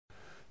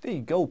The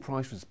gold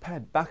price was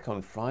pared back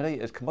on Friday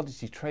as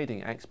commodity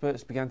trading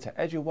experts began to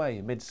edge away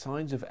amid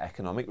signs of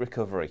economic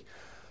recovery.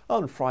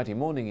 On Friday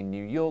morning in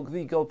New York,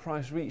 the gold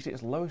price reached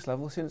its lowest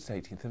level since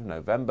 18th of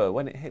November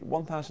when it hit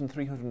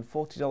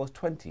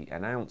 $1,340.20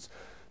 an ounce,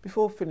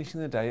 before finishing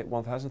the day at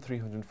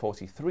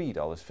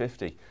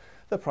 $1,343.50.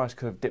 The price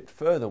could have dipped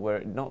further were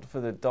it not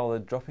for the dollar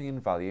dropping in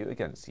value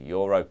against the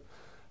euro.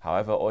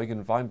 However,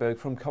 Eugen Weinberg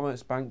from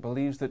Commerzbank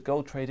believes that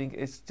gold trading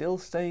is still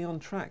staying on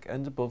track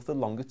and above the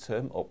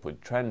longer-term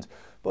upward trend,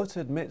 but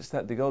admits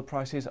that the gold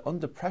price is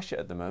under pressure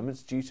at the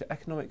moment due to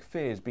economic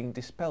fears being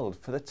dispelled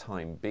for the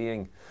time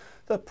being.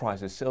 The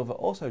price of silver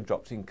also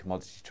dropped in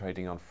commodity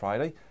trading on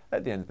Friday.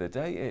 At the end of the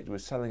day, it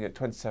was selling at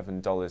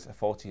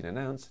 $27.14 an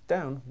ounce,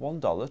 down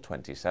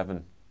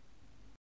 $1.27.